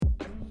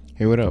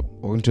Hey, what up?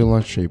 Welcome to the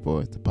Lunch Straight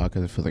Boys, the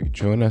podcast that feels like you're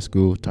chilling at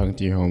school, talking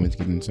to your homies,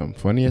 getting some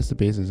funny ass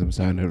debates and some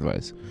sound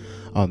advice.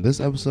 On this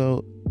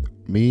episode,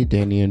 me,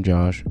 Danny, and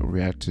Josh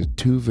react to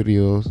two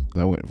videos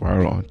that went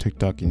viral on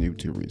TikTok and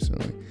YouTube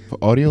recently. For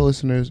audio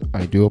listeners,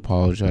 I do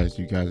apologize.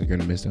 You guys are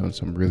going to miss out on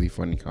some really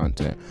funny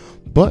content.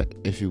 But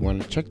if you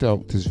want to check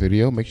out this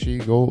video, make sure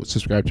you go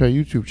subscribe to our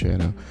YouTube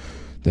channel.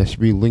 That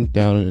should be linked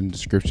down in the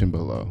description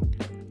below.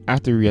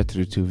 After we react to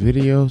the two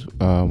videos,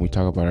 we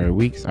talk about our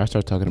weeks. I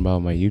start talking about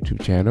my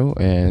YouTube channel,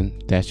 and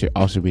that should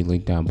also be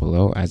linked down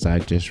below, as I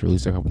just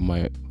released a couple of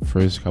my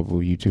first couple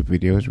of YouTube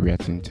videos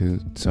reacting to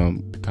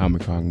some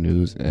Comic-Con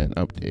news and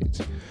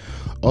updates.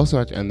 Also,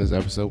 at the end of this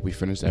episode, we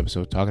finished the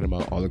episode talking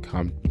about all the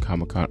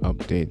Comic-Con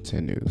updates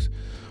and news.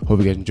 Hope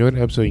you guys enjoyed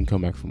the episode. You can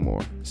come back for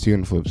more. See you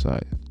on the flip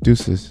side.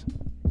 Deuces.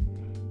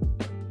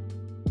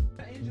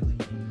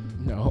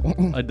 No.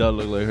 I don't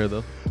look like her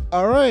though.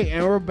 All right,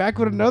 and we're back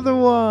with another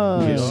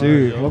one. Yes,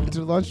 sir. Welcome to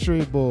the Lunch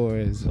Straight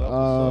Boys.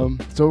 So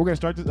we're gonna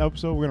start this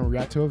episode. We're gonna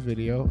react to a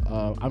video.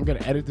 I'm gonna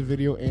edit the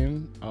video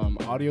in.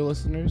 Audio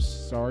listeners,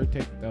 sorry,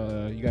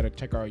 you gotta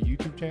check our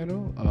YouTube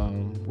channel.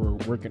 I'm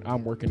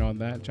working on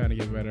that, trying to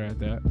get better at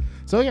that.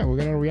 So yeah, we're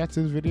gonna react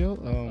to this video.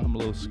 I'm a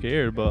little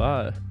scared,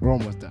 but we're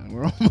almost done.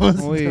 We're almost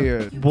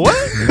done. What?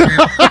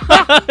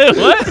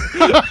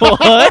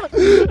 What?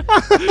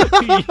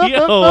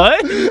 Yo,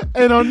 what?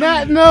 And on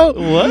that note,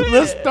 what?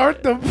 Let's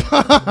start the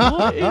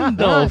What in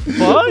the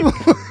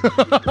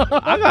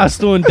fuck? I got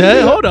student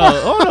debt. Hold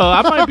on.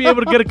 I might be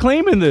able to get a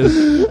claim in this.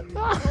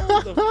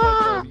 What the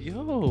fuck?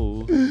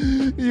 Yo.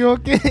 You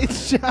okay,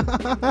 Josh?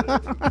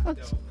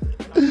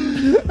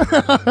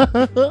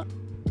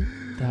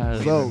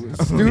 So,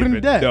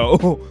 student debt.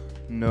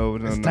 No.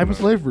 It's type of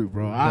slavery,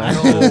 bro.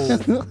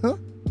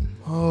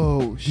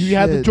 Oh, shit. Do you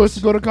have the choice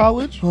to go to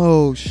college?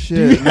 Oh,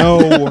 shit. No.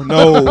 Do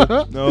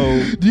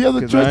you have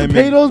the choice to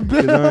pay those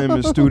bills? Because I am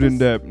a student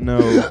debt. No.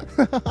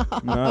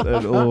 Not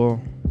at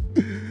all.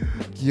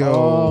 Yo.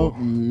 Oh,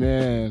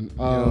 man.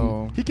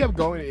 Yo. He kept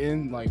going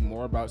in like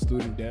more about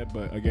student debt,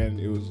 but again,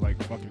 it was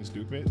like fucking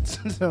stupid.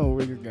 So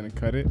we're just going to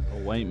cut it. A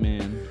white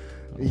man.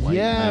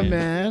 Yeah,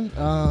 man.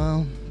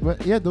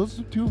 But yeah, those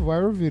are two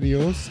viral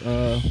videos.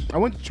 I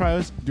went to try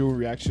us doing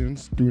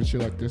reactions, doing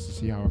shit like this to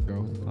see how it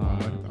goes.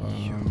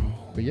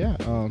 But yeah,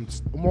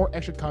 more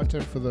extra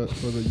content for the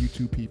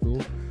YouTube people.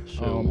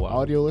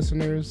 Audio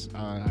listeners,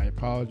 I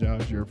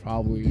apologize. You're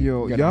probably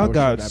y'all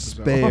got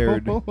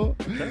spared.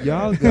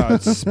 Y'all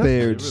got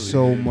spared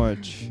so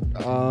much.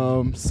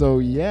 So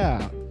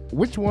yeah,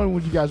 which one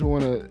would you guys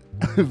want to?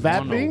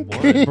 Vaping?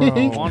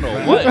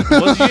 What?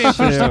 What's your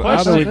first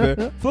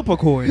question? Flip a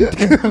coin.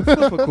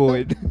 Flip a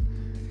coin.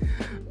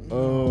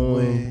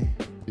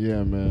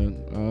 Yeah, man.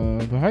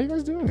 But how you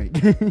guys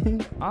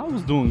doing? I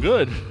was doing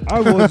good. I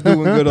was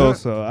doing good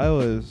also.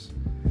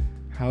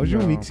 How's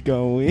your weeks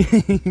going?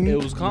 It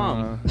was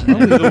calm.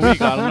 End of the week,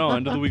 I don't know.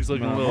 End of the week's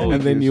looking a little.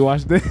 And then you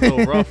watched this. A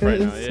little rough right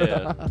now.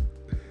 Yeah.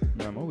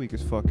 Man, my week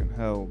is fucking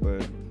hell,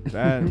 but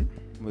that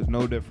was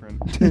no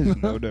different. It's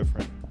no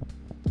different.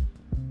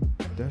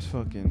 That's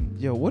fucking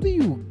what do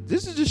you?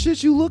 This is the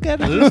shit you look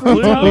at.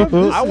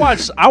 I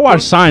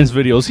watch science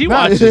videos. He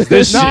watches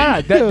this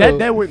shit.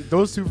 That went.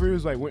 Those two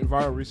videos went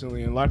viral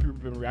recently, and a lot of people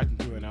have been reacting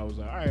to it. And I was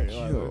like, all right,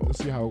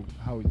 let's see how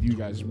you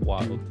guys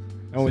wild.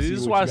 This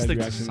is why I stick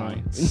to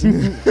science.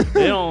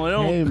 They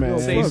don't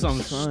say some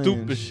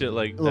stupid shit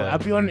like that. Look, I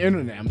be on the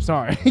internet. I'm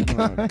sorry.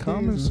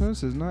 Common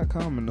sense is not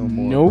common no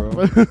more.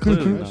 Nope. Bro.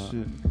 Clearly not.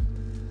 Shit.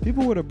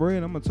 People with a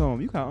brain, I'm gonna tell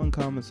them you got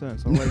uncommon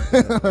sense. I like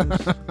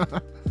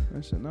that.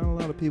 That shit, not a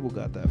lot of people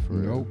got that for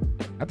real. Nope.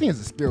 I think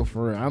it's a skill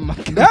for real. I'm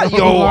telling you,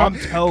 bro.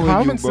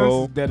 Common sense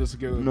is that a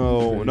skill.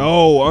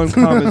 No,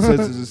 uncommon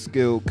sense is a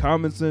skill.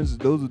 Common sense,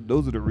 those are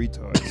the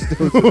retards.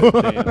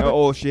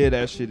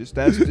 That shit.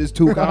 It's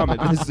too common.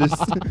 It's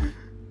just.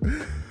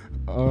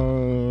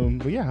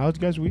 But yeah, how's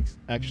you guys' weeks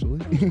actually?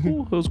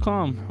 Cool. It was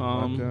calm.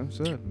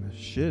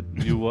 Shit.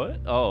 You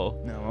what?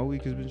 Oh. No, my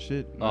week has been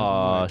shit.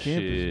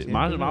 Shit.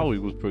 My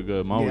week was pretty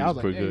good. My week was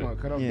pretty good. I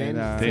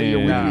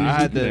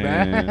had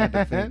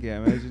to think. Yeah,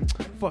 imagine.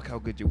 Fuck how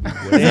good your week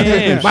was.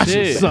 Damn, my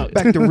shit. Sucked.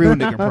 Back to real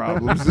nigga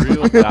problems.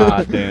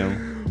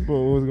 Goddamn. But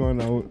what's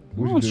going on?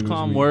 Much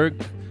calm work.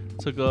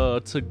 Took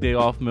day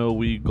off middle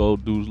week. Go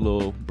do a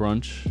little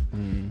brunch.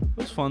 It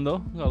was fun though.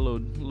 Got a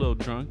little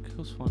drunk. It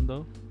was fun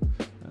though.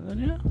 And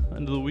then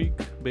end of the week,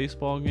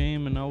 baseball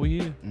game, and now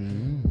we here.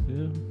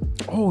 Yeah.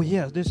 Oh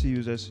yeah, this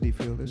use at City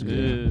Field. That's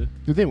good. Yeah.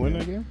 Did they win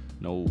that game?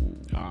 No.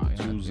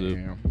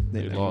 Damn.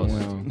 They lost.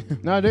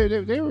 No,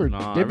 they were.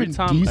 Nah, they've every been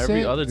time, decent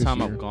every other time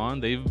this I've year. gone,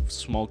 they've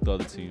smoked the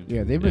other teams.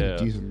 Yeah, they've been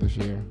decent this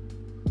year.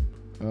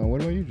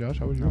 What about you, Josh?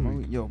 How was your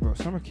week? Yo, bro,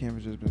 summer camp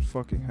has just been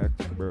fucking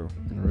hectic, bro.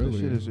 Really?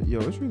 This shit is,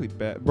 it's really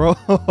bad, bro.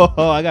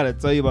 I gotta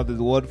tell you about this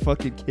one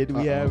fucking kid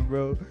we have,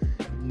 bro.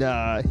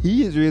 Nah,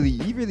 he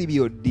really be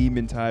a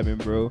demon timing,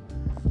 bro.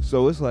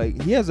 So it's like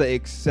he has an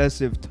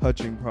excessive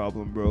touching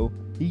problem, bro.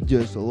 He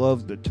just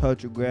loves to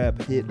touch,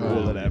 grab, hit,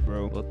 all of that,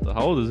 bro.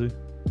 How old is he?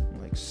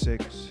 Like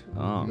 6.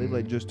 Oh.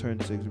 They just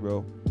turned 6,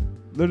 bro.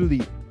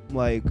 Literally,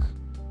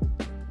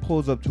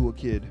 pulls up to a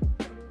kid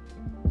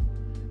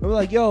And we're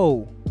like,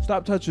 yo,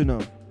 stop touching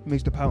them. He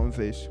makes the pouting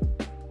face.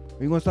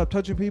 Are you gonna stop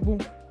touching people?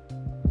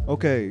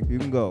 Okay, you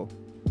can go.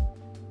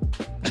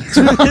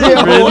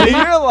 Really?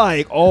 You're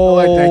like, oh,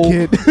 I like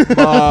that kid.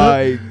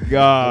 my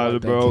God,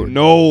 like that bro. kid.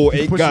 No,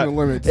 He's pushing the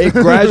limits. it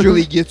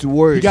gradually gets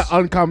worse. He got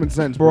uncommon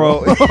sense,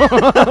 bro. bro. He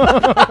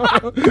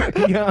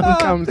got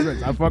uncommon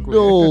sense. I fuck with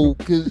No,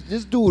 because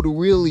this dude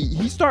really,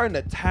 he's starting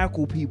to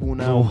tackle people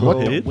now, bro.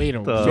 What the? Hit Wait a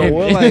the- So minute.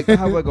 we're like,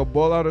 have like a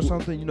ball out or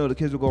something, you know, the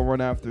kids will go run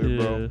after it,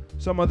 Yeah. bro.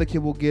 Some other kid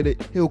will get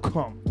it. He'll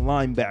come,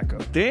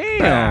 linebacker.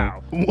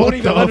 Damn. What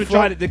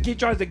the The kid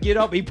tries to get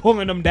up, he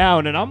pulling him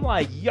down, and I'm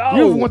like, yo.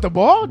 You want the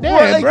ball? Bro,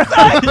 Damn, bro.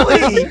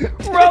 exactly.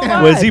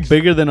 Relax. Was he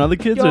bigger than other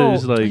kids, or Yo,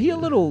 just like? he a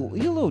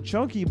little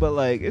chunky, but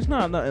like it's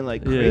not nothing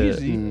like Yeah.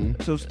 crazy.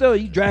 Mm. So still,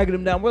 you dragging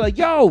him down. We're like,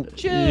 yo,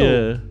 chill.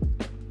 Yeah.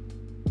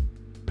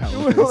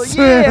 We're like,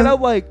 yeah, and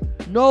I'm like,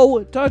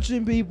 no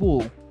touching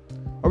people.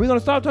 Are we gonna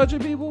stop touching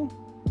people?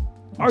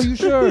 Are you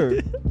sure?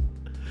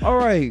 All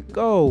right,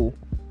 go.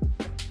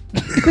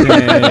 I'm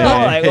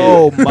like,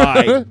 oh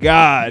my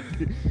God.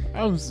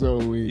 I'm so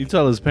You weak.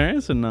 tell his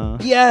parents or nah?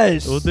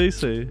 Yes. What they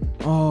say?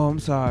 Oh, I'm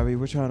sorry.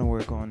 We're trying to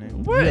work on it.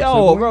 What? Yo,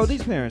 Siblings? bro,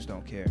 these parents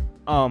don't care.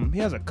 He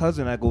has a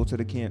cousin that goes to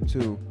the camp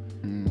too.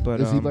 But,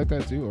 Is he like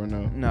that too, or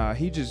no? Nah,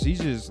 he's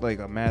just like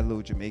a mad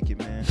little Jamaican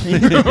man.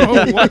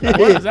 what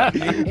does that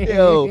mean?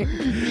 Yo,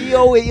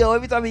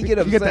 every time he get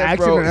upset, You get the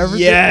accent bro. and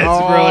everything? Yes,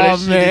 bro. That Oh,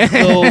 shit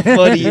is so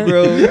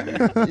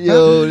funny, bro.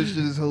 Yo, this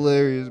shit is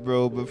hilarious,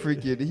 bro. But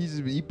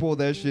freaking, he pulled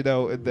that shit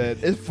out, and then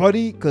it's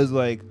funny because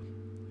like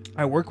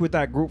I worked with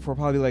that group for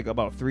probably like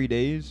about 3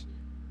 days,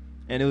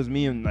 and it was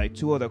me and like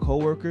 2 other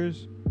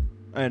coworkers.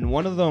 And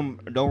one of them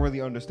don't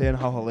really understand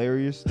how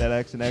hilarious that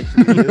accent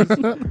actually is.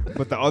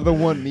 But the other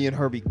one, me and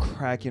her be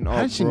cracking up,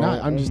 How did she bro. not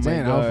Oh my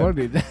understand how God.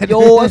 funny that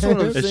Yo, that's what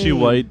I'm Is she saying.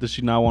 white? Does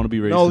she not want to be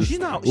racist? No, she's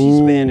not. She's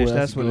Ooh, Spanish.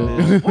 that's That's what good.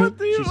 it is. What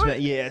the- She's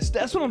what? yes,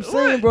 that's what I'm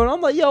saying, bro. And I'm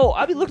like, yo,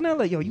 I be looking at her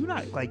like, yo, you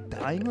not like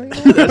dying right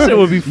now? That shit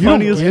would be You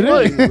funny don't as get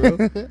fuck.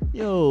 it? bro.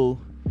 Yo,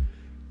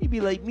 he be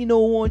like, me no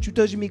want you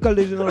touching me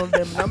colors and all of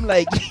them. And I'm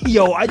like,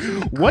 yo, I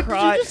just What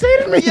cried. did you just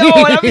say to me? Yo,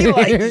 and I be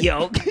like,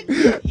 yo,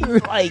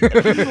 he's like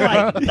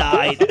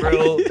died,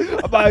 bro.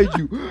 About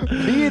you,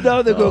 me and the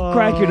other go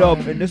crack it up,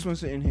 and this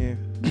one's sitting here.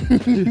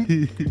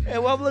 And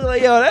I'm looking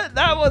like, yo,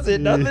 that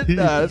wasn't nothing.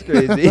 Nah, that's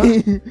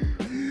crazy.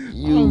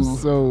 I'm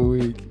so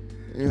weak.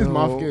 His Yo.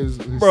 mouth is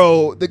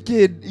Bro, the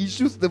kid, he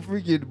shoots the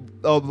freaking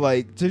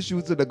like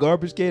tissues in the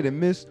garbage can and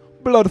miss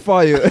blood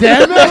fire.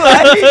 Damn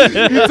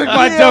it! You took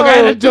my joke. I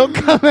had a joke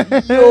coming.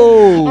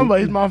 Yo. I'm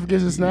like, his mouth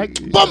gets a snack.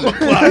 Bumper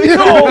clock.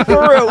 Yo,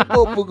 for real.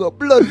 Bumper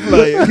blood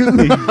fire.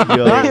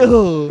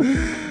 Yo.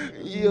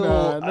 Yo,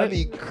 Nah, I that-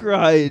 be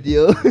crying,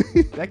 yo.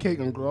 That kid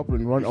gonna grow up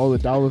and run all the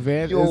dollar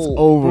van. Yo, It's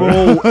over.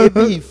 Bro, it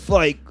be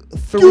like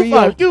three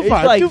or, Q5, it's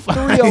like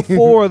Q5. 3 or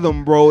 4 of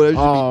them, bro, that should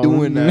Oh, be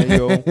doing that,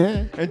 yo.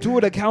 man. And 2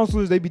 of the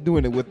counselors, they be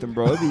doing it with them,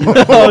 bro. It be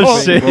Oh,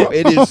 insane, shit. bro.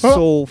 It is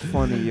so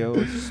funny, yo.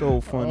 It's so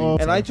funny. Oh,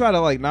 And I try to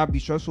like not be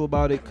stressful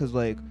about it because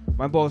like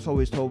my boss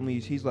always told me,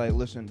 he's like,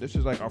 listen, this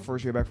is like our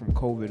first year back from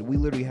COVID. We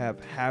literally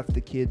have half the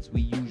kids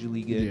we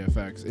usually get. Yeah,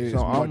 facts. It is So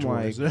I'm much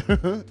worse.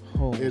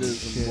 Holy It is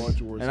shit.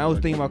 much worse. And I was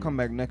thinking about coming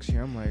back next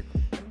year. I'm like,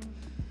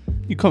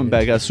 You coming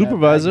back as That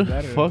supervisor?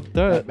 bag better. Fuck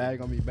that. bag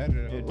gonna be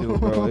better. it though. do,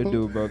 bro. It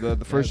do, bro.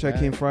 The first check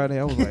bad. came Friday.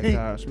 I was like,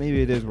 gosh,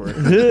 maybe it is worth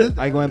it.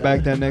 I went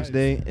back that next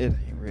day. It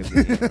ain't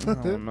really. I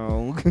don't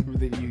know.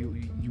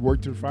 Then you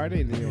work till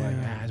Friday, and then you're like,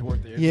 Yeah. it's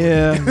worth it.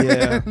 Yeah,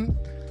 yeah.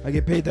 I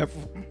get paid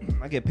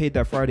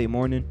that Friday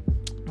morning.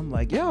 I'm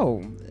like,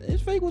 yo,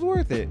 this fake was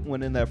worth it.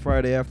 When in that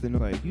Friday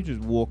afternoon, like you just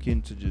walk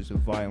into just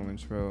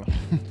violence, bro.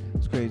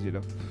 It's crazy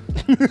though.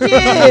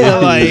 Yeah,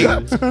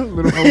 like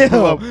Little homie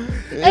pull up.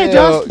 Hey,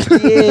 yo,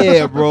 Josh.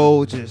 yeah,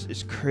 bro. Just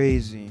it's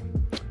crazy.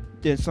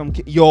 Then some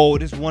kid, yo,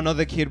 this one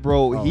other kid,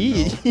 bro. Oh,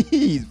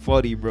 He's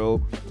funny,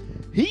 bro.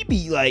 He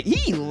be like,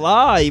 he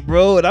lie,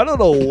 bro, and I don't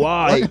know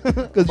why.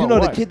 Because you About know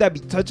what? the kid that be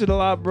touching a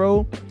lot,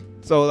 bro.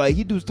 So like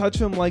he does touch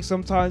him like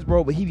sometimes,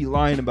 bro, but he be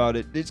lying about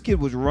it. This kid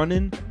was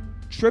running,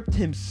 tripped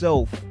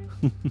himself.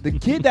 The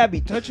kid that be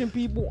touching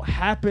people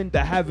happened to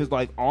have his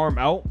like arm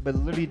out, but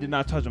literally did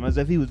not touch him, as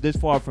if he was this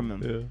far from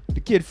him. Yeah. The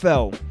kid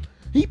fell.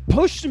 He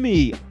pushed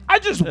me. I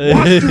just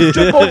watched you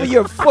trip over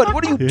your foot.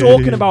 What are you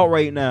talking about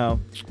right now?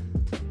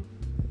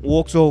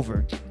 Walks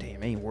over.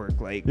 Damn, ain't work.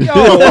 Like, yo,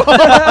 yo,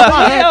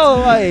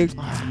 like,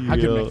 I can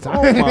Yo. make time.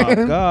 oh my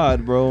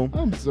god, bro.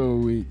 I'm so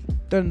weak.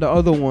 Then the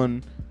other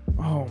one,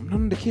 oh,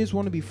 none of the kids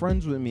want to be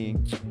friends with me.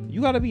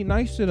 You gotta be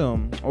nice to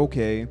them.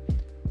 Okay.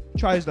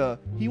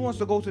 He wants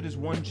to go to this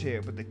one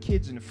chair, but the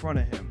kid's in front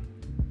of him.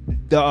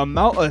 The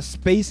amount of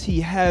space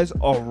he has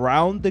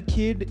around the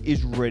kid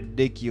is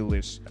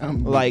ridiculous.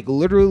 Like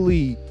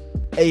literally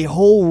a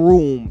whole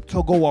room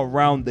to go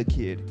around the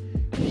kid.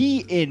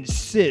 He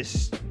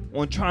insists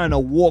on trying to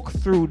walk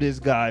through this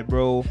guy,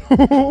 bro.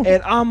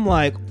 And I'm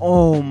like,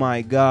 oh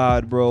my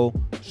god, bro.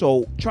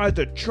 So tries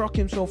to truck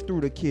himself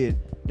through the kid.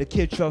 The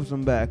kid shoves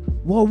him back.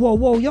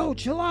 Whoa, yo,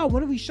 chill out.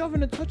 What are we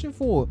shoving and touching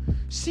for?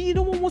 See,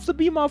 no one wants to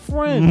be my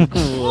friend.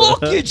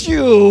 Look at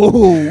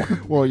you.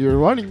 Well, you're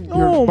running.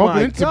 You're Oh bumping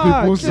my into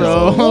God, people, just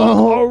so.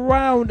 walk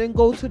around and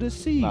go to the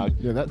sea.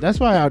 Yeah, that's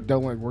why I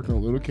don't like working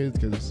with little kids,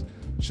 because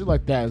shit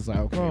like that is like,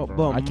 okay, bro,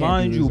 But I can't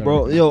mind do you, this bro,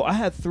 every day. yo, I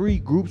had 3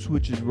 group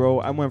switches, bro.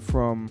 I went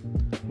from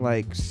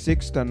like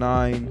 6 to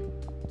 9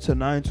 to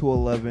 9 to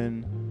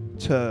 11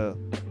 to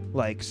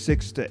like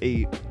 6 to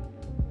 8.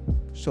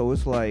 So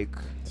it's like,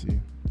 See,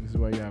 this is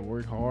why you gotta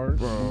work hard,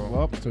 Bro. move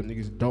up, so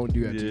niggas don't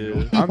do that to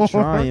you. I'm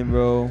trying,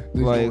 bro. They just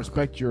don't Like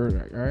respect your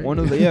right. one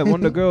of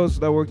the girls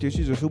that worked here,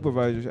 she's a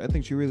supervisor. I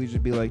think she really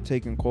just be like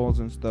taking calls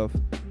and stuff.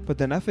 But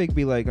then that fake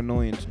be like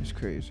annoying. It's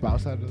crazy. But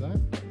outside of that,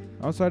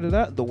 Outside of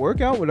that, the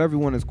workout with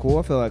everyone is cool.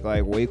 I feel like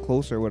way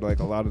closer with like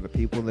a lot of the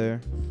people there.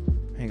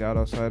 Hang out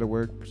outside of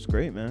work. It's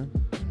great, man.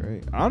 It's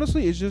great.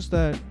 Honestly, it's just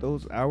that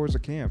those hours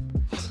of camp.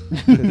 'Cause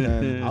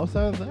then-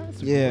 outside of that,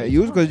 it's yeah, really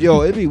you tough. because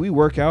yo, we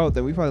work out,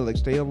 then we probably like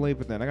stay up late,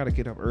 but then I gotta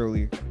get up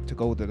early to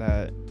go to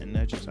that, and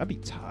I'd be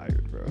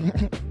tired, bro.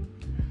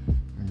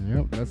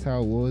 Yep, that's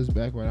how it was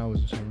back when I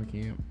was in summer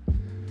camp.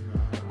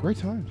 Great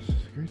times.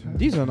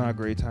 These are not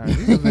great times.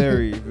 These are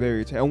very,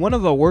 very tight. And one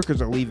of the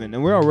workers are leaving,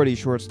 and we're already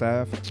short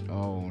staffed.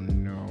 Oh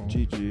no.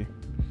 GG.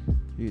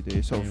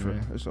 It's over.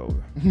 man. It's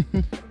over.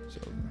 It's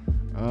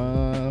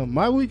over.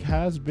 My week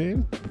has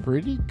been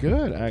pretty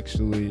good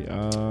actually.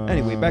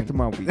 Anyway, back to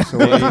my week. So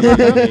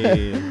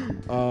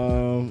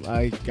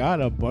I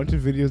got a bunch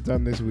of videos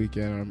done this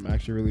weekend. I'm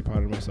actually really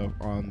proud of myself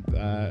on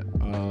that.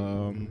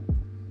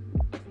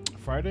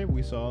 Friday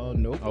we saw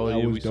Nope. Oh, That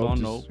yeah, was we saw dope.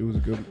 Nope. It was a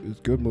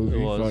good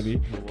movie. It was. Funny.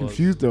 It was.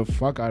 Confused the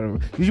fuck out of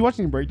it. Did you watch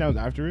any breakdowns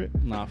after it?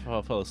 Nah,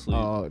 I fell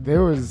asleep.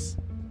 There was.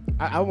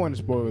 I want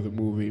to spoil the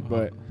movie,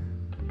 but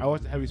I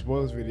watched the heavy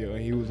spoilers video,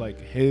 and he was like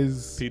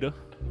his. Peter?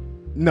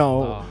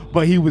 No, Oh.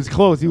 but he was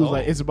close. He was Oh.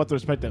 like, it's about the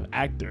respect of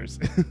actors,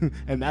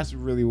 and that's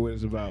really what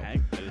it's about.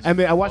 Actors. I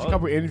mean, I watched a Fuck.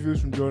 couple of interviews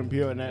from Jordan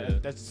Peele, and Yeah.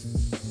 that's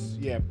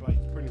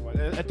like pretty much.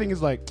 I think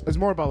it's like it's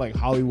more about like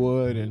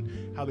Hollywood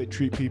and how they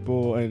treat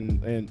people,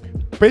 and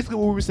basically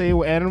what we were saying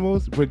with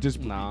animals, but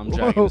just Nah, I'm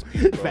jacking his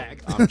Peter, bro.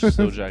 Fact. I'm just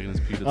still jacking his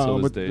Peter till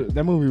this but day.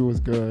 that movie was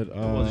good.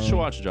 Well, you should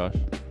watch, Josh.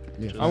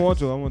 Yeah. I want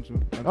to. I Oh,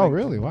 think-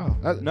 really? Wow.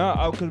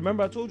 Nah, because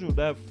remember I told you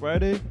that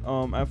Friday,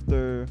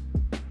 after,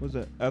 what was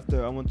it?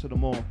 After I went to the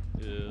mall,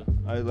 Yeah.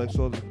 I like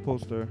saw the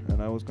poster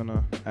and I was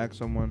gonna ask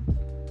someone.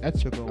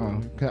 That's to go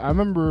with me. cause I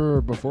remember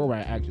before when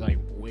I actually like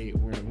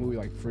when the movie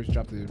like first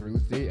dropped the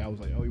release date, I was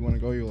like, oh, you want to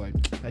go? You're like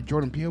that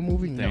Jordan Peele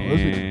movie? No, those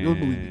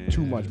movies be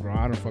too much, bro.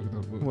 I don't fuck with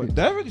those movies. What, did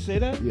I really say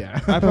that? Yeah,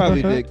 I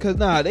probably did. Cause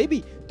nah, they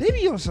be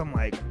on some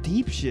like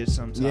deep shit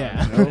sometimes.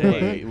 Yeah. You know?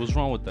 Hey, what's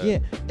wrong with that? Yeah,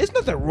 it's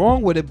nothing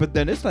wrong with it, but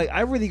then it's like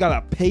I really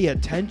gotta pay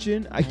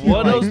attention. I can't.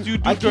 What like, else do you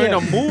I do during a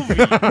can't-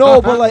 movie?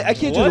 No, but like I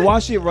can't just What?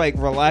 watch it like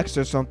relaxed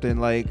or something.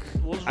 Like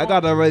What's I wrong?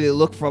 gotta really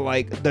look for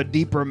like the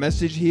deeper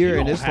message here, You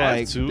and don't it's have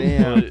like, to,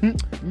 damn.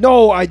 but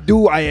No, I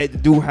do. I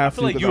do have I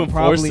feel to. like 'cause you I'm enforce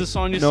probably, this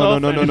on No,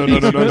 yourself. no, and no, it no, no,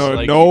 makes no, you no, just no,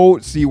 like- no.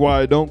 See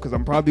why I don't? Because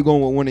I'm probably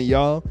going with one of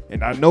y'all,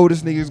 and I know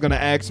this nigga's gonna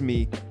ask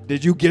me,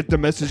 "Did you get the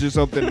message or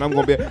something?" And I'm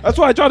gonna be. That's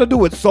why I try to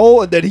do it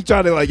Soul, and then he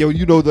tried to like, yo,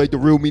 you know, like the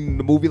real meaning of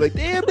the movie. Like,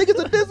 damn, nigga's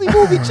a Disney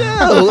movie,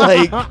 chill.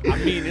 Like, I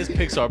mean, it's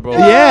Pixar, bro.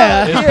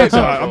 yeah, It's yeah.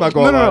 Pixar, I'm bro. not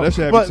gonna lie. That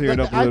shit had me but tearing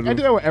up a I little.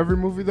 do that with every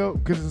movie though,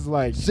 because it's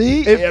like,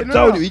 See, If- I'm no,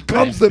 telling no. you, he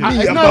comes to me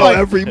it's not about like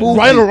every movie.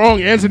 right or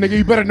wrong answer, nigga.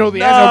 You better know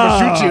the answer.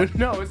 I'm gonna shoot you.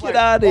 No, it's Get like,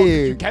 outta oh,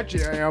 here. did you catch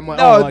it? And I'm like,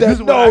 No, oh, like, this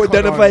is what I caught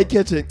then if on. I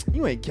catch it,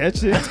 you ain't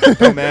catch it.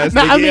 Dumbass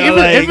Nah, I nigga, mean, if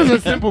like-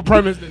 it's a simple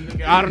premise, then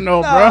nigga, I don't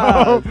know,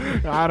 Nah.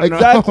 bro. I don't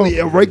Exactly,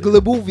 know. a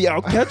regular movie,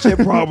 I'll catch it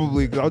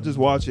probably because I'll just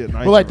watch it.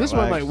 But like this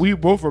one, like we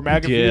both were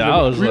mad confused. Yeah,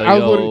 I was like,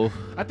 literally- yo.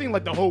 I think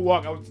like the whole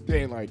walk, I was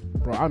saying like,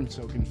 bro, I'm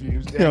so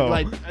confused. Yo. And,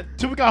 like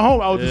till we got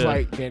home, I was just Yeah.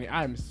 like, Danny,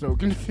 I'm so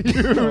confused.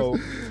 Yo.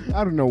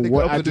 I don't know Nigga,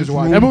 what up I in just this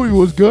watched. room. That movie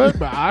was good,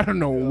 but I don't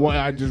know what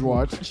I just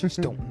watched. just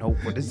don't know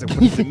what does it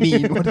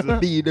mean. What does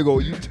it mean? They go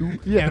YouTube.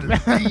 Yeah,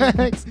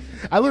 facts.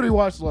 I literally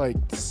watched like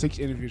 6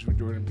 interviews with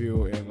Jordan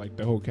Peele and like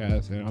the whole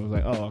cast, and I was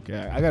like, oh,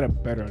 okay, I got a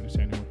better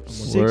understanding. Of what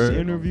 6 Word.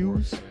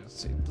 interviews.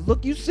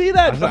 Look, you see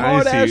that the I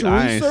hard ain't ass see-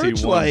 I ain't see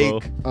research, one,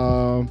 like.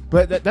 bro.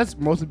 But that's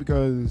mostly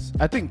because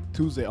I think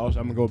Tuesday also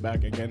I'm gonna go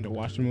back again to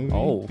watch the movie.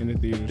 Oh. In the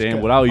theaters.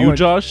 Damn, without I you, wanna-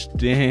 Josh?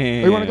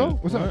 Damn. Oh, you wanna go?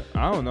 What's up? What?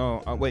 I don't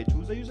know. Wait,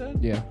 Tuesday you said?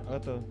 Yeah. I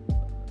got the.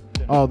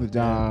 Oh,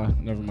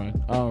 never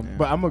mind. Yeah.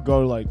 But I'm gonna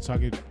go like so I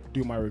could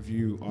do my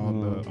review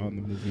on the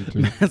movie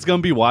too. It's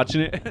gonna be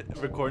watching it,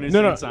 recording it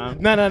no, same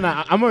time.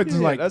 no. I'm gonna just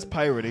Yeah, like that's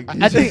pirating.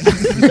 I think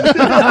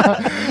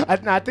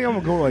I think I'm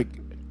gonna go like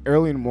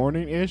early in the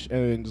morning ish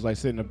and then just like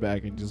sit in the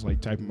back and just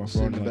like type in my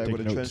phone Sitting and like back take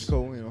with a notes. trench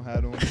coat,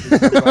 hat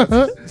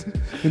on.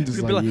 And just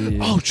You'll be like, like, yeah.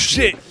 oh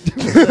shit,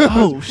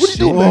 oh What are you shit.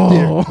 doing back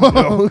there?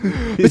 Oh.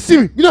 Let's see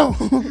me, you know.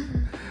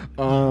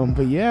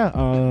 But yeah,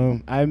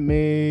 I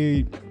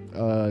made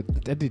I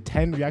did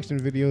 10 reaction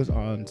videos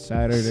on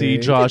Saturday. See,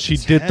 Josh, he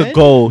did the 10?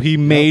 goal. He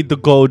made the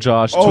goal,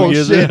 Josh. 2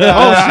 years shit. ago.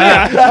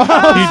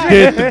 Oh, He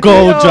did the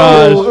goal,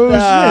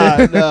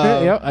 Josh.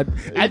 Nah. Yep,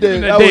 I did it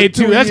in a That day was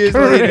too. 2 That's years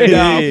correct. later.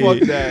 Nah, Yeah. fuck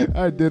that.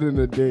 I did it in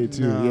a day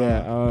too.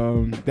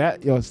 Nah.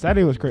 Yeah.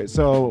 Saturday was great.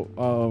 So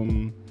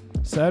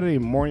Saturday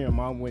morning, my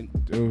mom went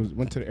to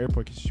the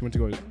airport because she went to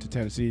go to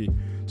Tennessee.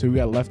 So we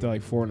got left at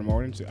like 4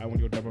 a.m. So I went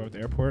to go drop her off at the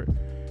airport.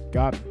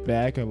 Got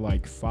back at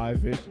like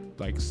 5ish.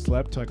 Like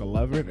slept till like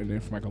 11, and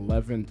then from like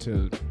 11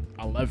 to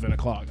 11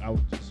 o'clock, I was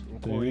just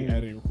recording,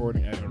 editing,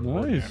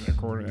 Nice.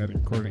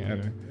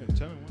 editing.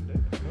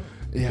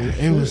 Yeah,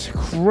 it was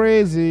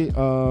crazy.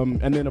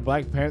 And then the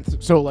Black Panther.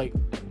 So like,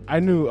 I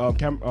knew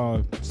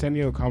San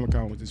Diego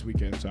Comic-Con was this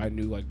weekend, so I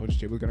knew like Butch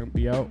J was gonna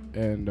be out.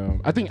 And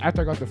I think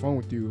after I got the phone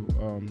with you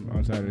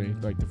on Saturday,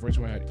 like the first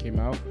one came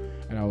out,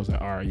 and I was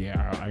like, all right,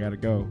 yeah, I gotta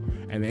go.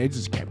 And then it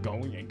just kept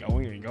going and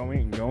going and going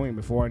and going.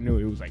 Before I knew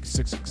it was like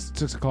 6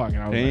 o'clock,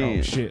 and I was like,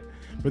 oh shit.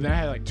 But then I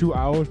had like 2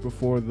 hours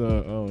before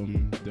the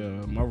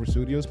Marvel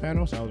Studios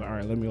panel, so I was like, all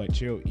right, let me like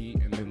chill, eat,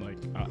 and then like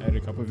I'll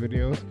edit a couple of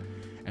videos.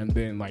 And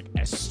then like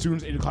as soon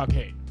as 8 o'clock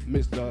hit,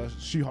 the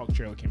She-Hulk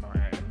trailer came out,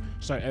 and I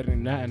started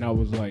editing that, and I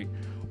was like,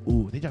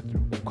 ooh, they got the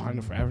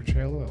Wakanda Forever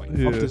trailer. Like,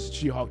 fuck this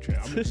She-Hulk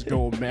trailer. I'm gonna just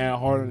go mad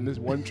hard on this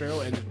one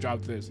trailer and just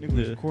drop this. Nigga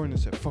was recording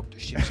and said, fuck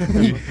this shit.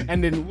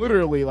 And then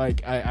literally,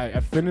 like, I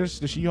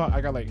finished the She-Hulk.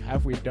 I got like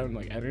halfway done,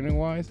 like editing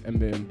wise, and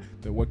then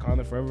the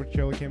Wakanda Forever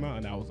trailer came out,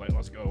 and I was like,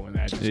 let's go. And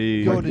that just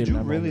Yo, did you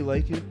really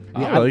like it?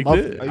 I liked loved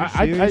it.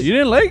 Are you serious? You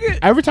didn't like it?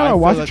 Every time I I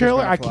watch feel the like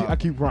trailer, it's gonna I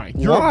keep crying.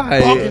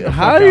 Why? bugging the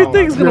How fuck do you out.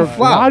 think it's gonna Why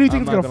flop? do you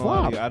think I'm it's not gonna lie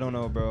to flop? you. I don't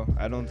know, bro.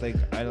 I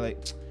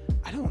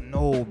don't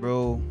know,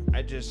 bro.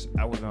 I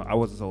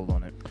wasn't sold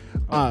on it.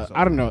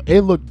 I don't know.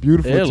 It looked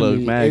beautiful. It to looked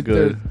me. mad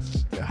good.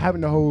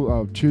 Having the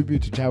whole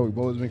tribute to Chadwick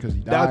Boseman because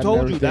he died. I told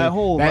and you, everything. that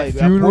whole, that like, that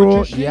funeral.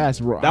 portrait shit, Yes,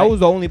 bro. That was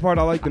the only part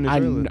I liked in the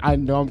trailer. I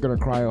know I'm gonna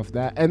cry off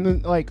that. And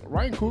then like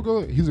Ryan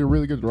Coogler, he's a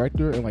really good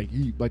director, and like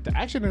the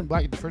action in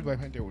the first Black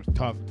Panther was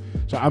tough.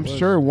 So I'm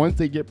sure once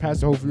they get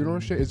past the whole funeral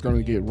shit, it's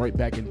gonna get right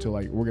back into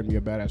like we're gonna be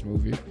a badass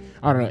movie.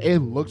 I don't know. It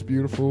looks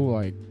beautiful.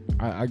 Like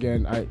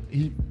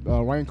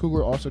Ryan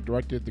Coogler also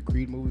directed the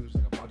Creed movie, which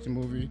was like a boxing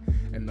movie,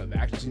 and the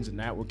action scenes in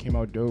that came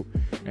out dope.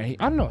 And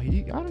I don't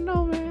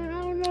know, man.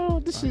 I don't know.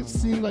 This shit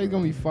seems like it's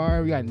gonna be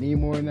fire. We got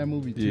Namor in that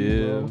movie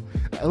too,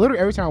 bro. Literally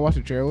every time I watch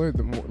the trailer,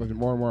 the more and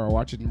more I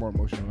watch it, the more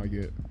emotional I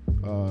get.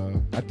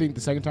 I think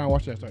the second time I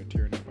watched it, I started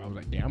tearing up. I was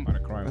like, damn, I'm about to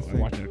cry when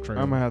watching the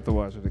trailer. I'm gonna have to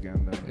watch it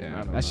again then.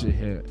 Yeah, that shit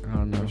hit. I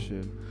don't know. That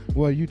shit.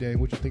 Well, you, Dave,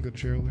 what you think of the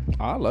trailer?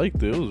 I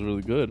liked it. It was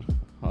really good.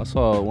 When I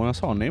saw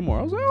Namor,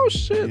 I was like, oh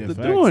shit, Yeah, they're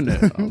facts. doing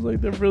it. I was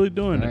like, they're really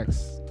doing it.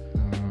 Next.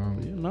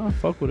 Yeah, nah,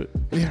 fuck with it.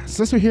 Yeah,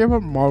 since we're here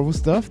about Marvel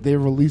stuff, they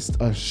released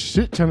a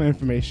shit ton of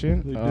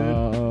information. They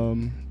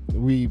did.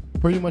 We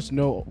pretty much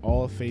know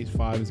all of Phase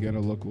 5 is going to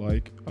look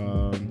like.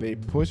 They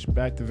pushed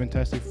back the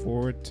Fantastic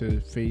Four to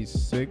Phase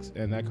 6,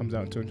 and that comes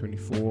out in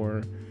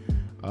 2024.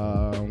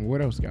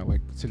 What else got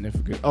like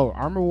significant? Oh,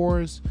 Armor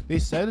Wars. They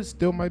said it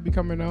still might be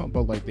coming out,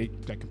 but like they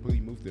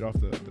completely moved it off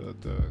the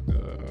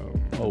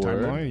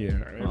timeline. Yeah,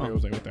 everybody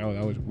was like, "What the hell?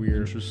 That was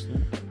weird."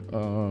 Interesting.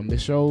 They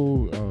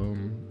show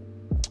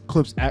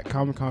clips at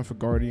Comic-Con for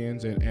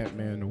Guardians and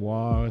Ant-Man and the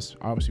Wasp.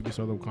 Obviously, we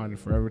saw the Wakanda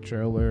Forever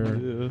trailer.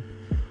 Yeah.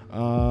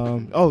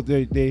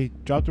 They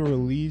dropped the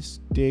release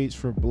dates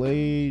for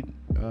Blade.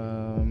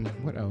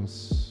 What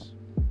else?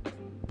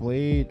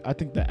 Blade. I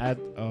think the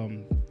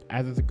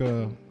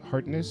Aditha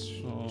Harkness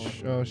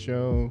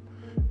show.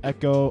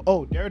 Echo.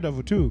 Oh,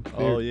 Daredevil too.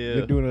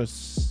 They're doing a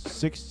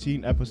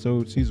 16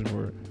 episode season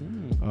for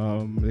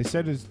it. They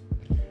said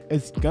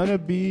it's gonna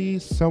be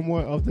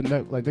somewhat of the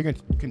net. Like they're gonna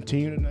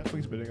continue the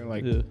Netflix, but they're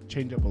gonna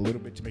change up a little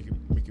bit to make it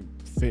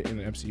fit in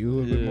the MCU a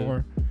little bit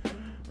more.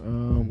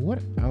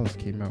 What else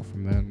came out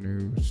from that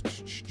news?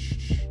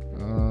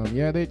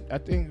 I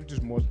think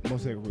just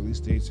mostly like release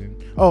dates and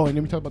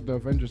then we talk about the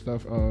Avengers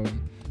stuff.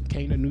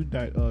 Kang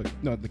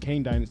the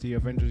Kang Dynasty,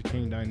 Avengers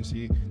Kang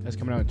Dynasty, that's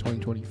coming out in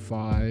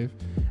 2025,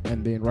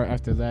 and then right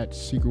after that,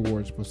 Secret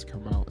War is supposed to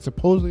come out.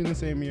 Supposedly in the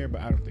same year,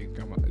 but I don't think it's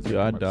come out.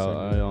 I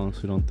doubt. I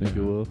honestly don't think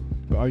it will.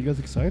 But are you guys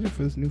excited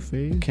for this new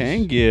phase?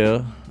 Kang,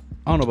 yeah.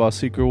 I don't know about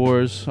Secret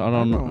Wars. I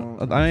don't know.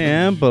 I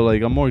am, but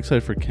like I'm more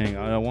excited for Kang.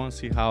 I want to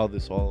see how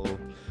this all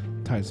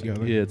ties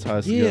together. Yeah,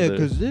 ties Yeah, together.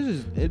 because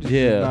it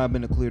has not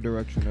been a clear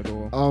direction at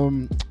all.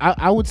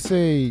 I would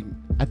say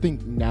I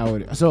think now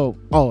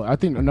I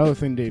think another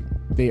thing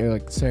they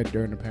like said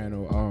during the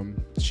panel,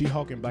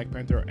 She-Hulk and Black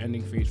Panther are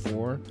ending Phase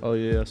 4. Oh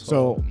yeah.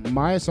 So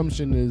my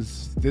assumption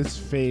is this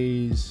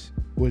phase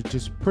was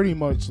just pretty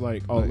much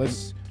like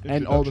let's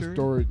end all the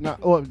stories.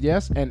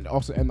 And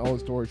also end all the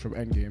stories from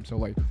Endgame. So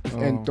like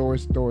end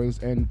Thor's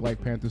stories, end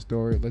Black Panther's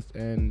story. Let's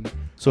end.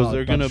 So is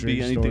there gonna Doctor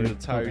be Strange anything story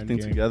to tie from everything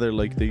Endgame. together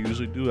like they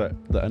usually do at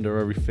the end of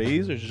every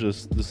phase, or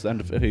just this end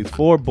of Phase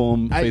 4,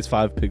 boom, Phase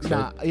 5 picks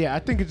up? Yeah, I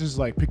think it's just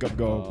like pick up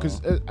go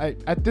because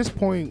at this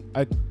point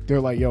they're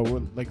like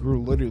we're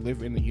literally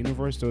living in the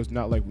universe, so it's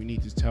not like we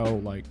need to tell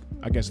like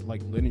I guess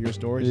like linear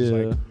stories. It's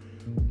like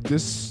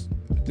this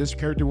this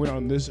character went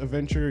on this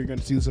adventure. You're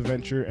gonna see this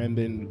adventure, and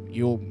then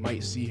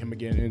might see him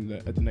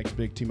again at the next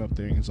big team up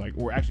thing. It's like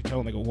we're actually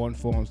telling like a one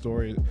full-on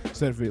story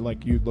instead of it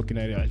like you looking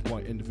at it as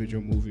one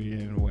individual movie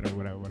and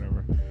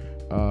whatever.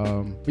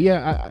 But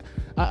yeah,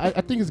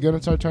 I think it's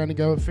gonna start trying to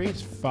go.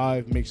 Phase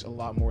 5 makes a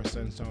lot more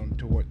sense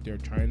to what they're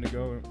trying to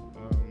go,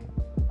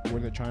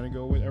 where they're trying to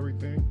go with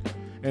everything.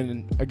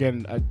 And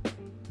again,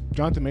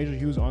 Jonathan Majors,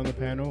 he was on the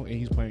panel and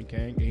he's playing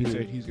Kang, and he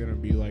said he's gonna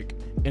be like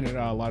in and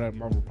out a lot of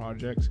Marvel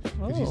projects.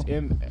 Cause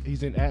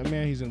he's in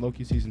Ant-Man, he's in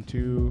Loki season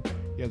 2.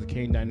 He has a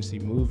Kang Dynasty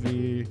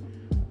movie.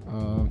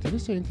 Did he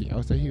say anything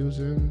else that he was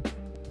in?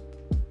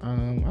 I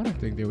don't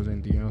think there was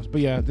anything else.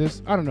 But yeah,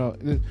 I don't know.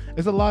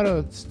 There's a lot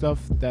of stuff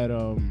that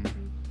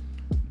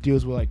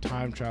deals with like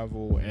time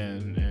travel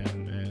and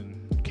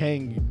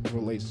Kang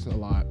relates a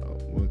lot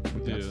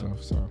with that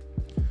stuff. So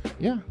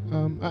yeah,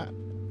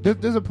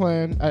 there's a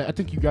plan. I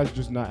think you guys are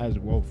just not as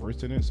well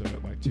versed in it, so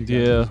like to you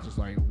guys it's just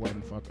like what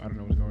the fuck, I don't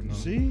know what's going on.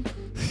 See,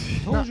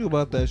 told you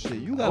about that shit.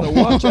 You gotta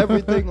watch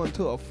everything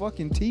until a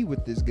fucking T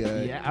with this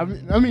guy. Yeah,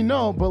 I mean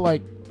no, but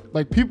like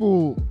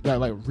people that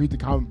like read the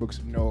comic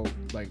books know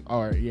like,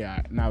 all right,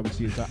 yeah, now we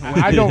see it.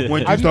 I don't.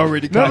 When you start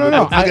reading comic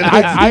no, books,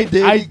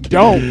 I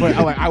don't. But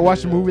I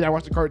watch the movie, I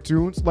watch the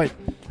cartoons. Like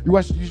you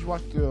should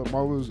watch the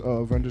Marvel's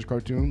Avengers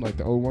cartoon, like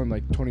the old one,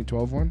 like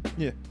 2012 one.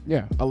 Yeah.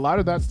 A lot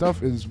of that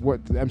stuff is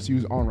what the MCU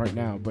is on right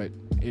now. But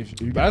if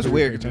you that's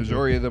weird because the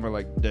majority of them are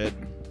like dead.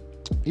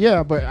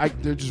 Yeah, but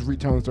they're just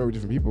retelling the story with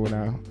different people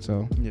now.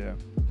 So yeah,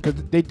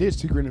 because they did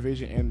Secret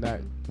Invasion and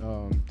that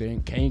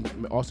thing. Kang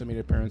also made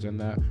an appearance in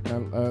that.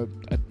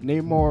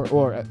 Namor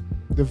or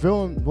the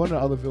villain, one of the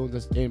other villains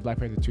that's in Black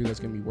Panther 2 that's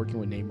gonna be working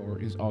with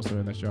Namor is also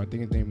in that show. I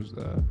think his name was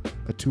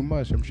Too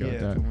Much. I'm sure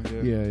that.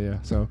 Yeah.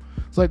 So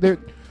it's like they're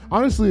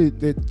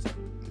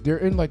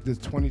in like this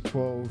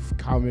 2012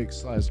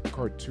 comics /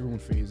 cartoon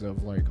phase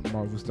of like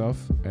Marvel stuff,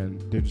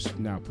 and they're just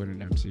now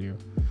putting in MCU.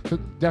 So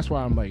that's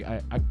why I'm like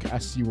I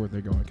see where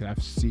they're going because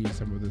I've seen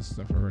some of this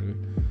stuff already.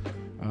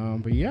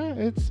 But yeah,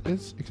 it's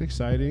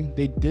exciting.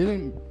 They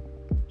didn't.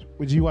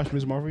 Did you watch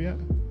Ms. Marvel yet?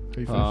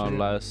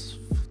 Last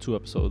 2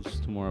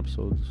 more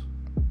episodes.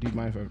 Do you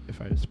mind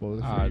if I spoil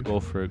it for you? Go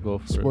for it.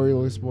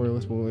 Spoilers.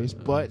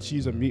 But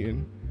she's a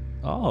mutant.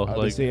 Oh,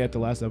 they say at the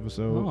last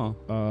episode.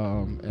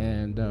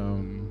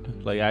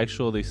 Like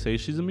actual, they say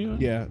she's a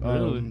mutant. Yeah.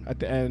 Really? At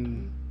the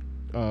end,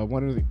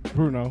 one of the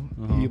Bruno,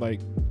 he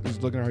like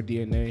was looking at her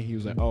DNA. He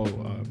was like, "Oh,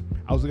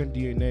 I was looking at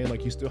DNA.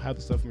 Like you still have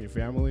the stuff from your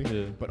family,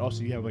 but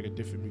also you have like a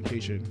different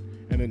mutation."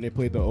 And then they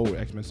played the old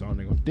X-Men song.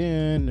 They go,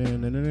 "Din,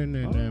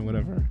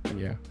 whatever."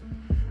 Yeah.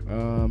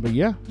 But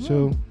yeah.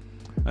 So.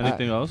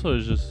 Anything else, or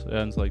is just it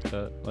ends like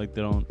that? Like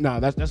they don't. Nah,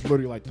 that's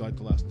literally like the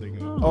last thing.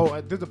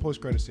 There's a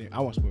post-credit scene. I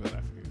won't spoil that for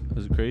you.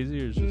 Is it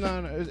crazy or is it just...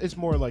 No, it's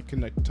more like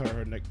connect to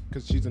her neck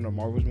because she's in a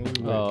Marvel's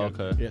movie.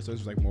 Okay. Yeah, so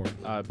it's like more.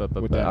 I bet.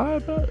 But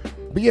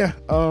yeah,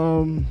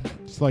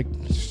 it's like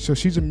so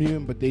she's a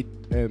mutant, but he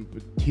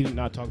did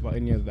not talk about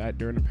any of that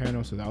during the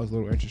panel, so that was a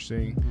little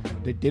interesting.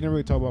 They didn't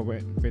really talk about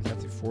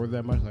Fantastic Four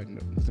that much, like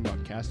nothing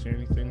about casting or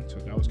anything, so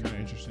that was kind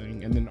of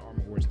interesting. And then the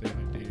Armor Wars thing,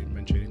 like, they didn't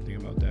mention anything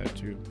about that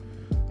too.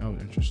 That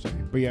was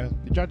interesting. But yeah,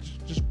 they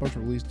dropped just a bunch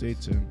of release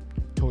dates and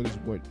told us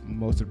what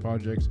most of the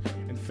projects.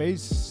 And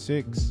Phase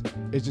 6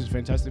 is just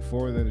Fantastic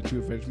Four, then the True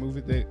Avengers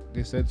movie they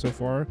said so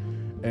far.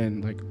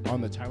 And like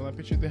on the timeline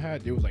picture they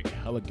had, there was like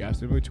hella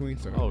gaps in between.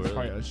 So really? It's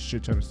probably a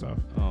shit ton of stuff.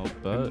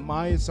 But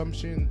my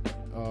assumption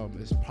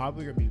is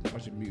probably gonna be a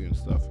bunch of mutant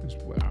stuff. Is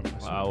what I'm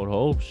assuming. I would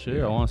hope. Shit,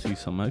 yeah. I want to see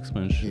some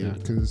X-Men shit. Yeah,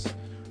 because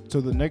so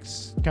the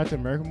next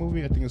Captain America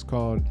movie, I think it's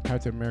called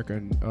Captain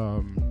America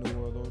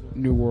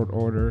New World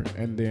Order,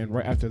 and then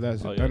right after that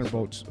is the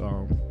Thunderbolts.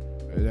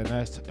 And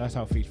that's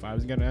how Phase 5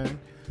 is gonna end.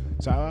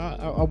 So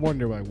I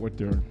wonder like what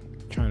they're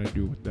trying to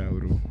do with that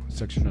little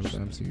section of the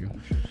MCU.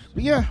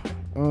 But yeah,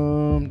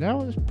 that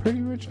was pretty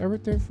much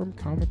everything from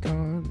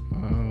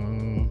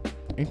Comic-Con.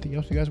 Anything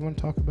else you guys want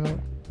to talk about?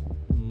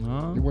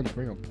 No. You want to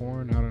bring up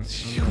porn? I don't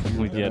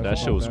know. Yeah, that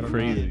shit was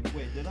crazy.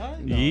 Wait, did I?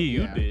 No,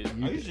 you did.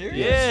 Are you serious?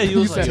 Yeah, you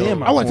was like,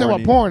 said, I want to talk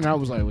about porn. And I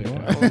was like, wait,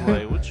 what? I was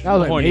like, what you I was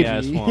like, horny maybe.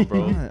 ass one,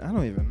 bro? I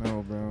don't even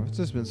know, bro. It's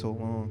just been so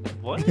long.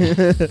 What?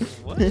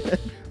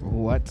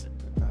 What?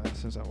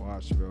 Since I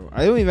watched, bro.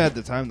 I don't even have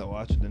the time to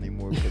watch it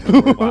anymore.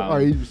 Because Wow.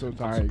 Are you so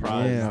tired?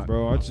 surprised. yeah,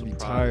 bro. I I'm just be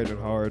surprised. tired and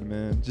hard,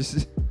 man.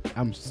 Just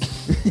I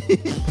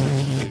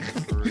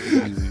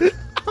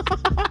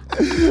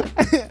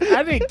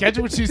didn't catch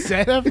what you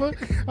said, ever.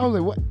 I was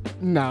like, what?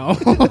 No.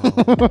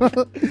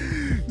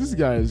 This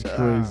guy is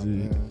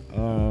crazy.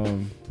 Yo,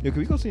 can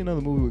we go see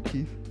another movie with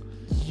Keith?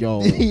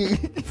 Yo,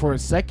 for a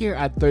second,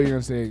 I thought you were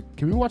going to say,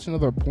 can we watch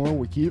another porn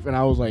with Keith? And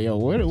I was like, yo,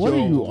 what are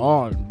you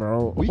on,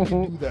 bro? We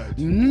can do that.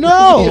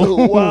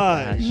 No.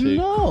 Why?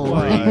 No.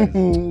 Why?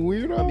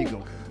 Weirdo. Let me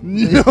go.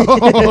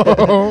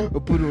 No.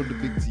 We'll put it on the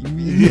big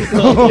TV.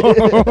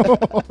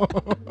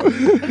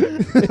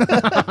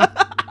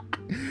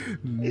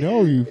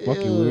 No, you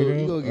fucking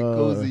weirdo. You gonna get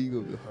cozy. You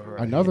gonna be all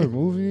right. Another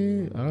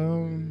movie?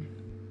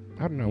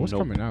 I don't know. What's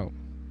coming out?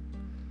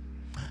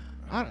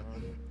 I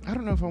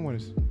don't know if I want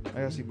to. I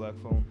gotta see Black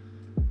Phone.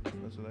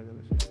 That's what I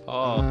gotta say.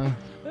 Oh,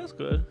 that's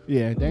good.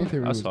 Yeah, Danny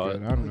Theory I was saw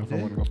good. it. I don't know if I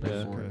want to go pay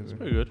Yeah, for it's it.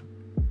 pretty good.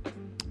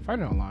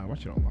 Find it online.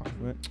 Watch it online.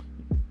 What?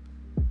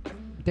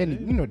 Danny,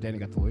 you know Danny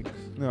got the links.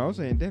 No, I was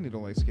saying Danny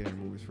don't like scary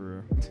movies for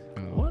real.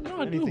 What? No,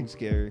 I Anything do.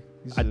 scary.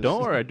 He's I just-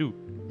 don't, or I do.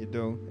 You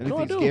don't. I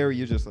Anything do. scary,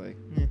 you're just like,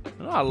 eh.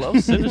 No, I love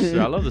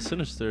Sinister. I love the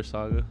Sinister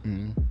saga.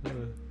 Mm.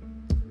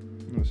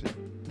 Let's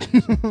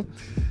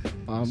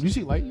see. You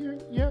see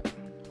Lightyear yet?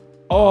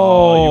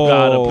 Oh, you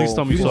got it. Please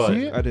tell me you you saw see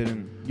it. it? I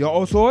didn't. Y'all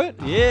all saw it?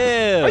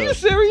 Yeah. Are you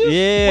serious?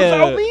 Yeah.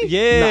 Without me?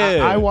 Yeah.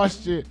 Nah, I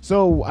watched it.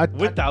 So I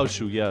Without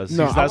you, yes.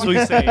 No, That's I- what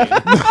he's saying.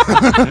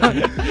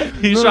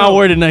 He's trying to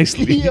word it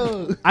nicely.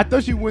 Yo, I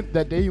thought you went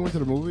that day you went to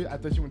the movie. I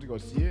thought you went to go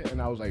see it,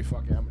 and I was like,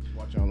 "Fuck it, I'm gonna just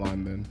watch it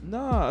online then."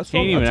 Nah, I He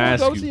ain't even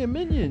ask I was you. seeing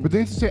Minions. But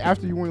didn't you say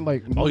after you went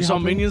like? Oh, movie you saw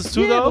hopping? Minions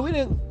too, yeah, though? but we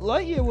didn't.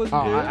 Lightyear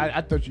wasn't Oh, there.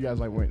 I thought you guys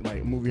like went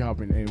like movie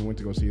hopping and went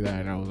to go see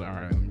that, and I was like, all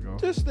right, let me go.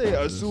 Just stay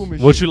assuming.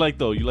 What shit. you like,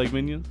 though? You like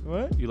Minions?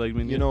 What? You like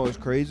Minions? You know, it's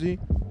crazy.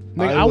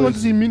 Nigga, I went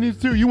to see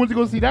Minions too. You went to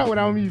go see that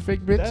without me, you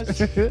fake bitch. That's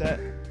that.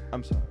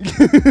 I'm sorry.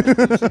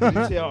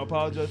 You see how I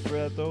apologize for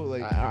that though?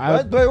 Like,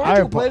 but weren't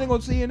you planning on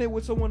seeing it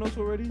with someone else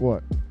already?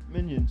 What?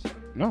 Minions.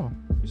 No,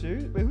 You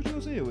serious? Wait, who you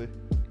gonna see it with?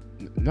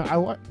 no. I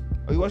watched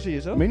Oh, you watched it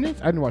yourself?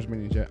 Minions. I didn't watch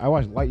Minions yet. I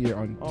watched Lightyear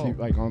on Oh. TV,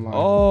 like online.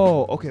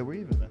 Oh, okay. We're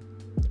even then.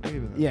 We're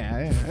even then.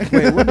 Yeah.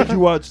 Wait, when did you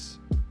watch?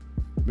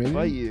 Minions?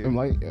 Lightyear. I'm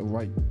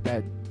like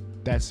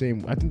that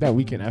same. I think that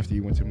weekend after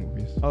you went to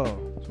movies. Oh,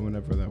 So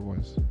whenever that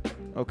was.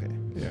 okay.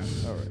 Yeah.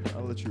 All right.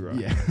 I'll let you rock.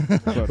 Yeah.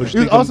 But- it was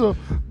think also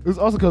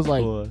because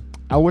like What?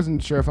 I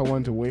wasn't sure if I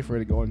wanted to wait for it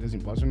to go on Disney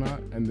Plus or not,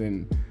 and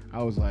then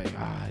I was like,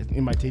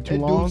 it might take too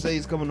And long. dude say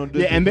he's coming on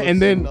Disney Yeah, and Plus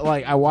then soon.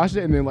 like I watched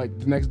it, and then like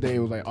the next day it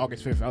was like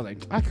August 5th. I was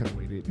like, I could have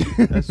waited.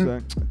 That's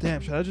right. Damn,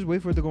 should I just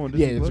wait for it to go on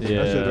Disney Yeah, Plus? it's fine.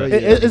 That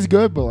shit, Yeah. right? It's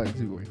good, but like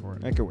to wait for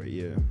it. I can wait.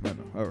 Yeah, I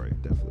know. All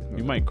right, definitely.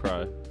 You might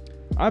cry.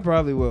 I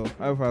probably will.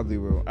 I probably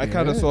will. I Yeah,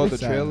 kind of saw it's the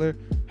sad. trailer.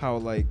 How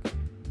like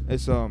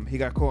it's he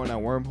got caught in that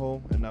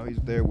wormhole, and now he's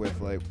there with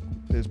like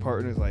his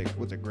partner's like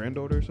what's it,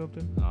 granddaughter or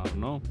something? I don't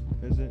know.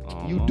 Is it? I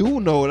don't You know. do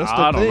know. That's the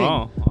I don't thing.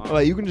 know.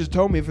 Like you can just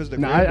tell me if it's the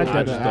No, I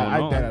granddaughter. just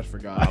don't know. I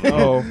forgot.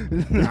 Oh,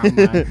 Nah,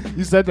 man.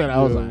 You said that,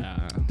 I was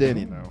Yeah. like,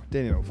 Danny, no.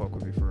 Danny don't fuck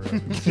with me for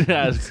real.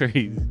 That's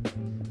crazy.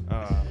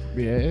 yeah,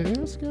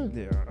 it's good.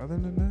 Yeah. Other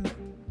than that,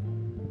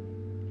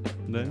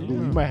 Then, Ooh, you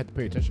might have to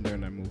pay attention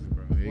during that movie,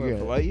 bro. You What, get-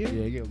 for Lightyear?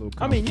 Yeah, you get a little.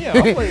 I mean,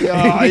 comfy.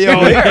 yeah. I'm like,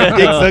 yo, you're a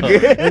dick sucker. You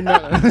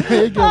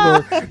get a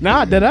little.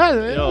 Nah, did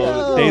I?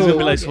 Yo, Dave's gonna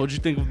be like, so what'd you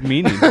think of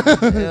Meaning?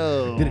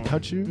 Did it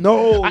touch you?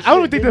 No, I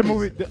don't shit, think that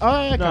Minions. movie.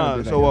 Oh, yeah, Nah,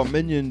 did, I so guess.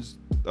 Minions,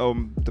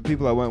 the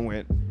people I went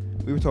with,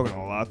 we were talking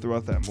a lot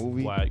throughout that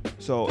movie. Whack.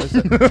 So it's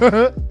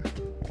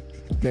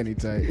Danny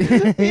tight.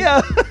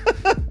 yeah,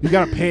 You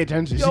gotta pay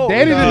attention. Yo, See,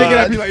 Danny's the nah. nigga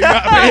that be like, you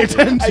gotta pay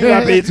attention. I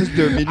gotta pay attention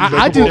to Minions.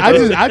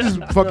 I just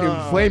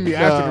fucking flame you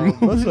after the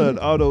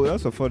movie.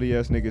 That's a funny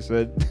ass nigga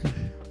said.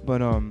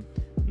 But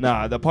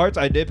nah, the parts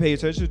I did pay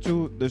attention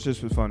to, this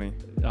just was funny.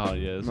 Oh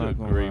yeah, it's Not a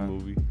gonna great lie.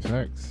 movie.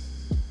 Facts.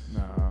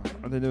 Nah,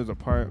 I think there was a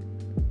part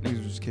niggas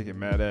was just kicking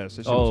mad ass.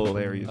 That shit was Oh,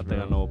 hilarious, I bro.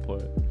 think I know a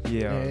part.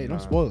 Yeah, Hey, nah.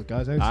 don't spoil it,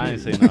 guys. I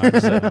ain't seen say it. no.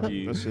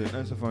 I just said it.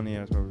 That's a funny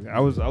ass movie. I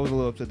was a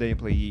little upset they didn't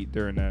play Yeet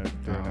during that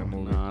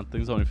movie. Nah, I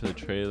think it's only for the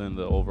trailer and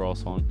the overall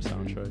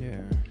soundtrack.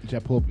 Yeah. Did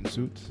y'all pull up in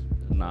suits?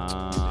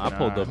 Nah, I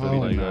pulled up Nah.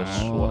 in like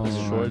Oh,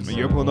 a shorts. But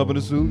you're pulling up in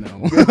a suit?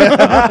 No.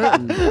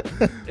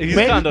 He's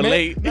kind of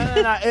late.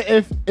 Nah.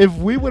 If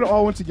we would have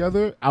all went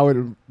together, I would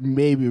have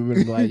maybe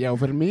been like, yo,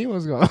 for the meme,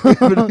 let's go.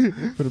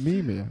 For the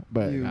meme, yeah.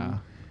 But You. nah.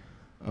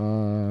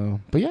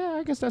 But yeah,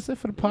 I guess that's it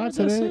for the pod that's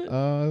today. it.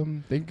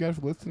 Thank you guys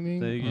for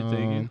listening. Thank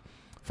you.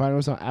 Find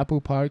us on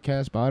Apple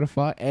Podcasts,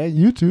 Spotify, and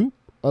YouTube.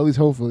 At least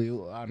hopefully.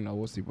 I don't know.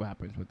 We'll see what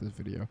happens with this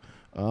video.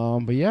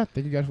 But yeah,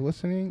 thank you guys for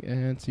listening,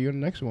 and see you in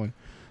the next one.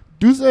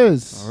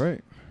 Deuces. All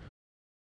right.